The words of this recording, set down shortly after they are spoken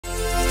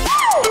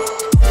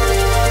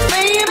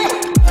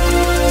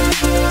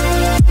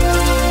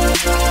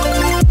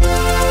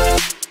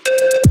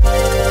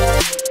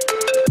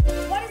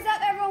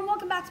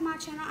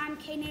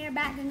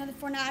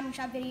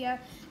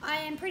I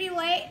am pretty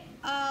late.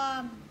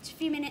 It's a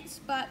few minutes,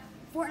 but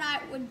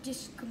Fortnite would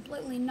just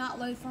completely not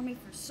load for me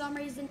for some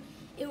reason.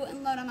 It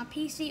wouldn't load on my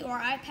PC or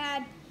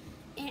iPad,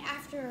 and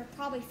after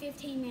probably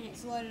 15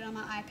 minutes, loaded on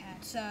my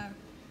iPad. So,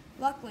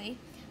 luckily,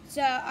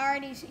 I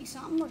already see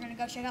something. We're gonna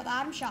go check out the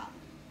item shop.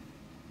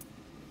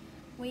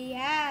 We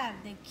have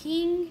the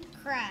King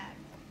Krab.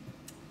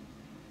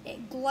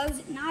 It glows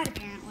at night,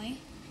 apparently.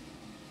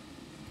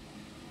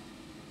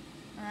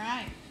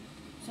 Alright,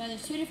 so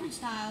there's two different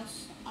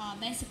styles,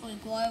 basically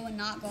glow and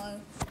not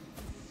glow.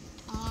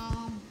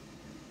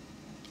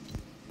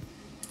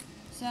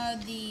 So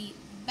the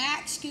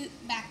back scoop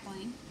back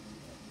bling,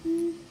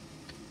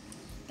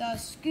 the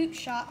scoop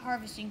shot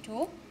harvesting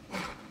tool,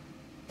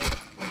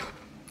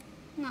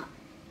 not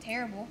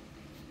terrible.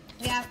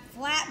 We have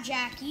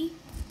Flapjacky,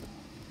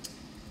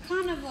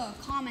 kind of a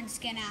common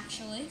skin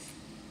actually.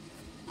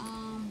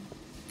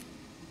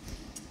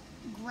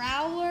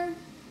 Growler.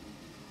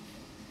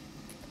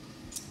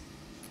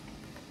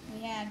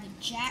 We have the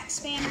Jack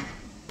Spammer,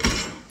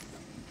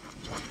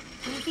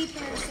 Goofy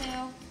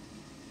Parasail,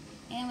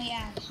 and we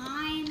have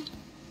Hein,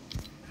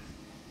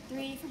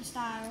 3 different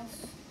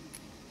styles,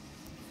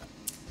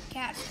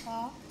 Cat's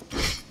Claw.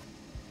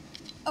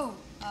 Oh,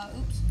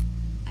 oops,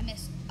 I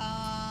missed.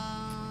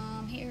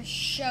 Here's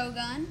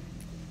Shogun.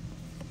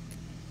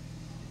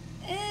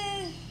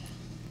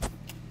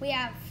 We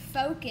have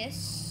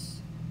Focus.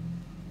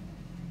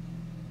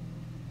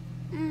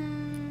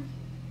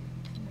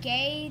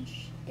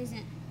 Gauge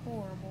isn't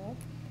horrible.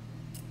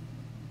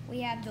 We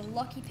have the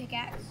Lucky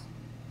Pickaxe,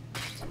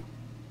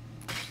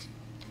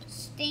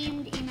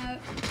 Steamed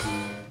Emote,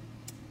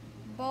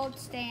 Bold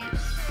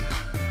Stance,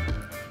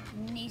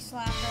 Knee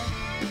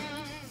Slapper,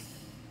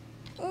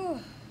 ooh,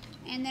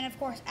 and then of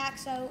course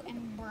Axo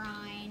and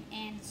Brine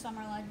and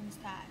Summer Legends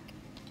pack.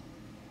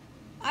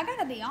 I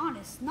gotta be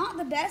honest, not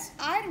the best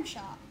item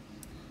shop.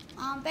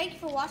 Thank you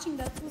for watching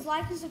though. Please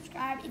like and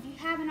subscribe. If you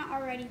haven't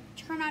already,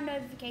 turn on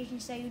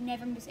notifications so you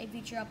never miss a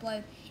future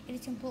upload. It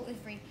is completely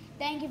free.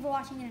 Thank you for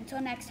watching, and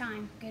until next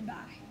time,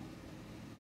 goodbye.